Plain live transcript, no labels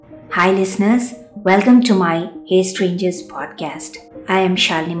Hi, listeners. Welcome to my Hey Strangers podcast. I am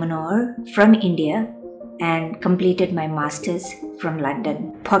Shalini Manohar from India and completed my master's from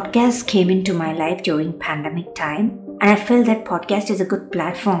London. Podcast came into my life during pandemic time, and I felt that podcast is a good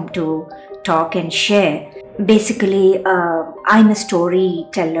platform to talk and share. Basically, I'm a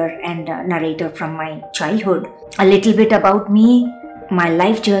storyteller and narrator from my childhood. A little bit about me. My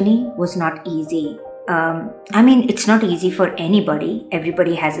life journey was not easy. It's not easy for anybody.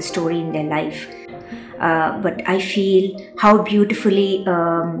 Everybody has a story in their life. But I feel how beautifully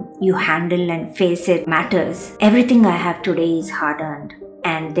you handle and face it matters. Everything I have today is hard earned,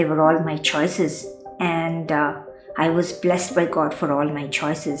 and they were all my choices. And I was blessed by God for all my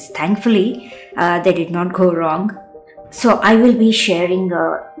choices. Thankfully, they did not go wrong. So I will be sharing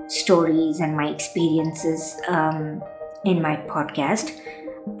stories and my experiences in my podcast,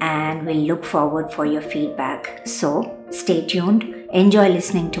 and will look forward for your feedback. So stay tuned. Enjoy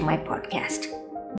listening to my podcast.